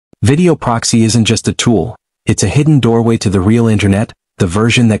Video proxy isn't just a tool, it's a hidden doorway to the real internet, the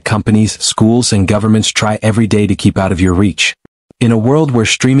version that companies, schools, and governments try every day to keep out of your reach. In a world where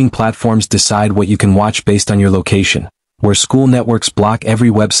streaming platforms decide what you can watch based on your location, where school networks block every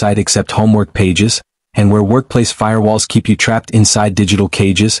website except homework pages, and where workplace firewalls keep you trapped inside digital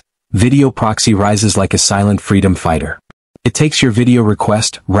cages, video proxy rises like a silent freedom fighter. It takes your video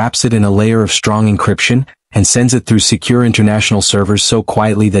request, wraps it in a layer of strong encryption, and sends it through secure international servers so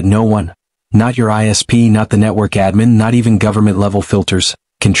quietly that no one, not your ISP, not the network admin, not even government-level filters,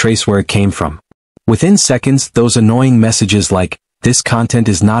 can trace where it came from. Within seconds, those annoying messages like, "This content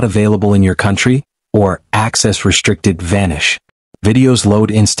is not available in your country," or "Access restricted," vanish. Videos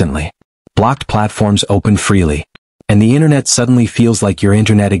load instantly. Blocked platforms open freely. And the internet suddenly feels like your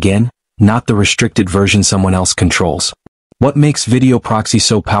internet again, not the restricted version someone else controls. What makes video proxy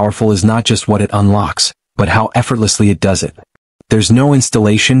so powerful is not just what it unlocks, but how effortlessly it does it. There's no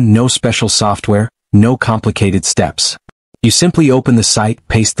installation, no special software, no complicated steps. You simply open the site,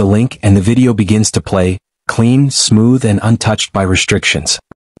 paste the link, and the video begins to play, clean, smooth, and untouched by restrictions.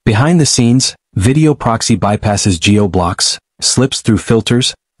 Behind the scenes, video proxy bypasses geo-blocks, slips through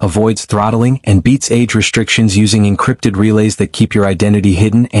filters, avoids throttling, and beats age restrictions using encrypted relays that keep your identity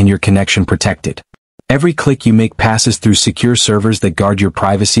hidden and your connection protected. Every click you make passes through secure servers that guard your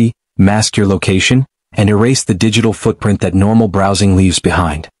privacy, mask your location, and erase the digital footprint that normal browsing leaves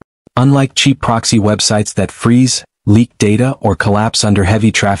behind. Unlike cheap proxy websites that freeze, leak data, or collapse under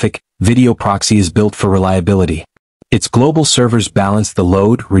heavy traffic, video proxy is built for reliability. Its global servers balance the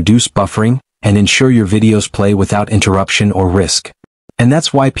load, reduce buffering, and ensure your videos play without interruption or risk. And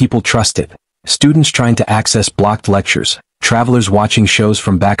that's why people trust it. Students trying to access blocked lectures, travelers watching shows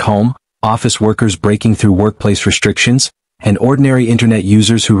from back home, office workers breaking through workplace restrictions, and ordinary internet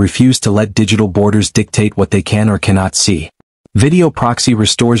users who refuse to let digital borders dictate what they can or cannot see. Video proxy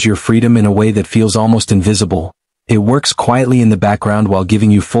restores your freedom in a way that feels almost invisible. It works quietly in the background while giving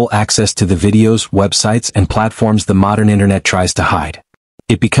you full access to the videos, websites, and platforms the modern internet tries to hide.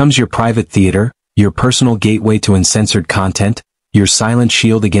 It becomes your private theater, your personal gateway to uncensored content, your silent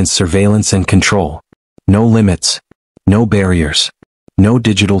shield against surveillance and control. No limits, no barriers, no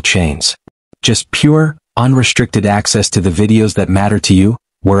digital chains. Just pure, unrestricted access to the videos that matter to you,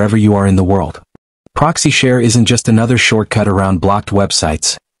 wherever you are in the world. Proxy share isn't just another shortcut around blocked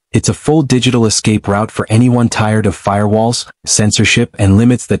websites. It's a full digital escape route for anyone tired of firewalls, censorship, and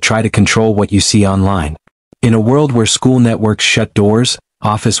limits that try to control what you see online. In a world where school networks shut doors,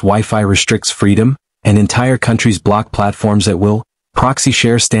 office Wi-Fi restricts freedom, and entire countries block platforms at will, proxy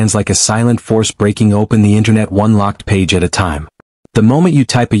share stands like a silent force breaking open the internet one locked page at a time. The moment you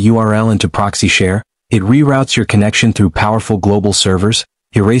type a URL into proxy share, it reroutes your connection through powerful global servers,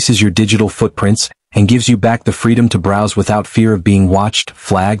 erases your digital footprints, and gives you back the freedom to browse without fear of being watched,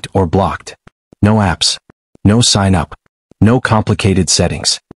 flagged, or blocked. No apps. No sign-up. No complicated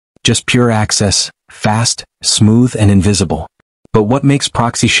settings. Just pure access, fast, smooth, and invisible. But what makes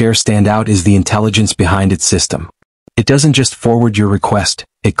proxy share stand out is the intelligence behind its system. It doesn't just forward your request,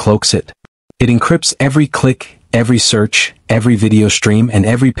 it cloaks it. It encrypts every click, every search, every video stream, and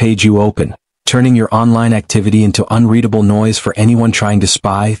every page you open, turning your online activity into unreadable noise for anyone trying to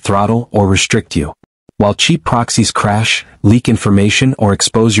spy, throttle, or restrict you. While cheap proxies crash, leak information, or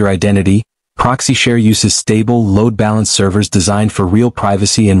expose your identity, proxy share uses stable, load-balanced servers designed for real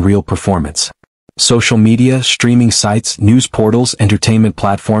privacy and real performance. Social media, streaming sites, news portals, entertainment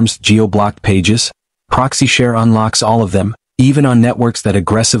platforms, geo-blocked pages, proxy share unlocks all of them, even on networks that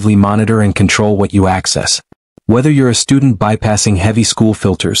aggressively monitor and control what you access. Whether you're a student bypassing heavy school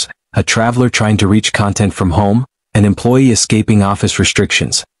filters, a traveler trying to reach content from home, an employee escaping office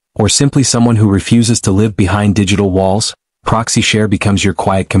restrictions, or simply someone who refuses to live behind digital walls, proxy share becomes your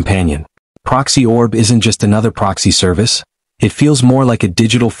quiet companion. Proxy Orb isn't just another proxy service. It feels more like a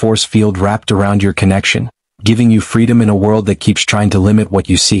digital force field wrapped around your connection, giving you freedom in a world that keeps trying to limit what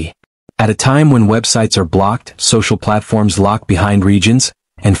you see. At a time when websites are blocked, social platforms lock behind regions,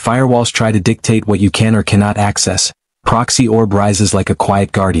 and firewalls try to dictate what you can or cannot access, Proxy Orb rises like a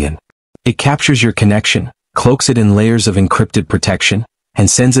quiet guardian. It captures your connection, cloaks it in layers of encrypted protection,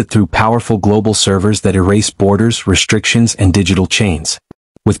 and sends it through powerful global servers that erase borders, restrictions, and digital chains.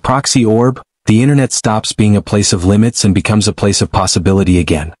 With Proxy Orb, the internet stops being a place of limits and becomes a place of possibility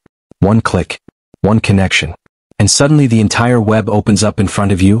again. One click, one connection, and suddenly the entire web opens up in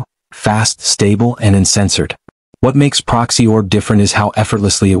front of you, fast, stable, and uncensored. What makes Proxy Orb different is how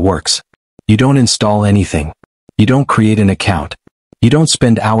effortlessly it works. You don't install anything. You don't create an account. You don't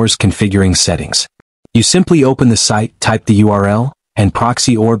spend hours configuring settings. You simply open the site, type the URL, and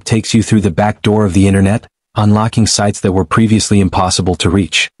Proxy Orb takes you through the back door of the internet, unlocking sites that were previously impossible to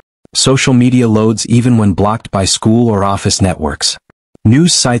reach. Social media loads even when blocked by school or office networks.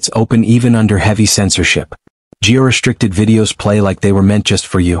 News sites open even under heavy censorship. Geo-restricted videos play like they were meant just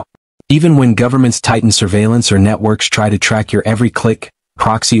for you. Even when governments tighten surveillance or networks try to track your every click,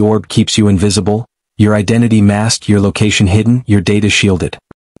 proxy orb keeps you invisible, your identity masked, your location hidden, your data shielded.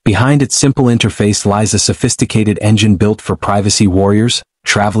 Behind its simple interface lies a sophisticated engine built for privacy warriors,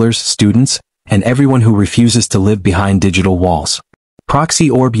 travelers, students, and everyone who refuses to live behind digital walls. Proxy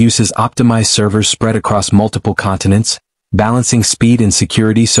orb uses optimized servers spread across multiple continents, balancing speed and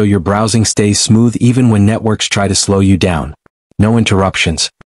security so your browsing stays smooth even when networks try to slow you down. No interruptions.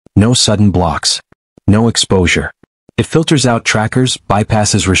 No sudden blocks. No exposure. It filters out trackers,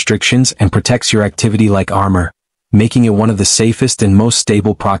 bypasses restrictions, and protects your activity like armor, making it one of the safest and most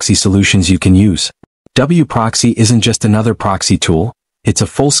stable proxy solutions you can use. WProxy isn't just another proxy tool, it's a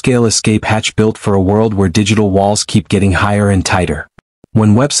full-scale escape hatch built for a world where digital walls keep getting higher and tighter.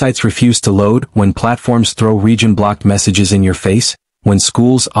 When websites refuse to load, when platforms throw region-blocked messages in your face, when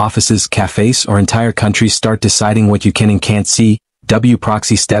schools, offices, cafes, or entire countries start deciding what you can and can't see,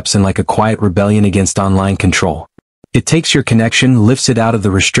 WProxy steps in like a quiet rebellion against online control. It takes your connection, lifts it out of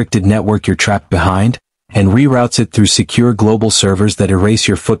the restricted network you're trapped behind, and reroutes it through secure global servers that erase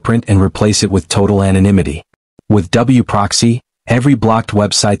your footprint and replace it with total anonymity. With WProxy, every blocked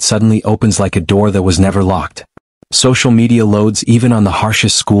website suddenly opens like a door that was never locked. Social media loads even on the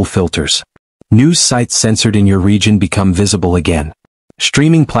harshest school filters. News sites censored in your region become visible again.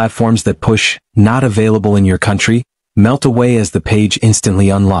 Streaming platforms that push, "not available in your country," melt away as the page instantly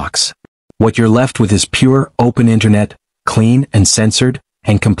unlocks. What you're left with is pure, open internet, clean and censored,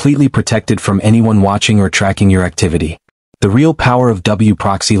 and completely protected from anyone watching or tracking your activity. The real power of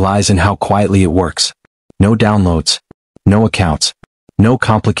WProxy lies in how quietly it works. No downloads. No accounts. No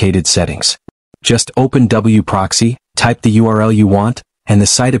complicated settings. Just open WProxy, type the URL you want, and the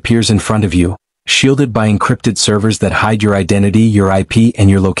site appears in front of you, shielded by encrypted servers that hide your identity, your IP, and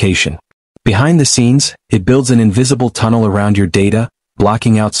your location. Behind the scenes, it builds an invisible tunnel around your data,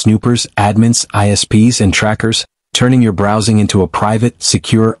 blocking out snoopers, admins, ISPs, and trackers, turning your browsing into a private,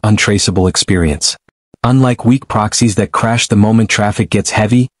 secure, untraceable experience. Unlike weak proxies that crash the moment traffic gets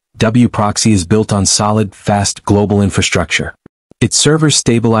heavy, WProxy is built on solid, fast, global infrastructure. Its servers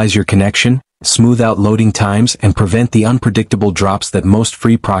stabilize your connection, smooth out loading times, and prevent the unpredictable drops that most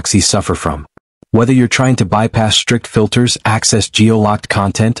free proxies suffer from. Whether you're trying to bypass strict filters, access geo-locked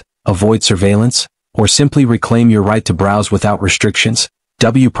content, avoid surveillance, or simply reclaim your right to browse without restrictions,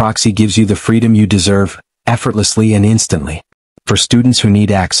 WProxy gives you the freedom you deserve, effortlessly and instantly. For students who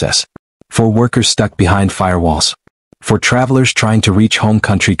need access. For workers stuck behind firewalls. For travelers trying to reach home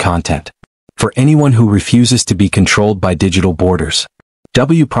country content. For anyone who refuses to be controlled by digital borders.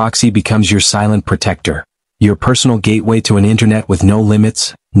 WProxy becomes your silent protector, your personal gateway to an internet with no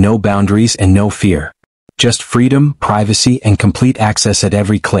limits, no boundaries, and no fear. Just freedom, privacy, and complete access at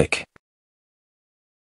every click.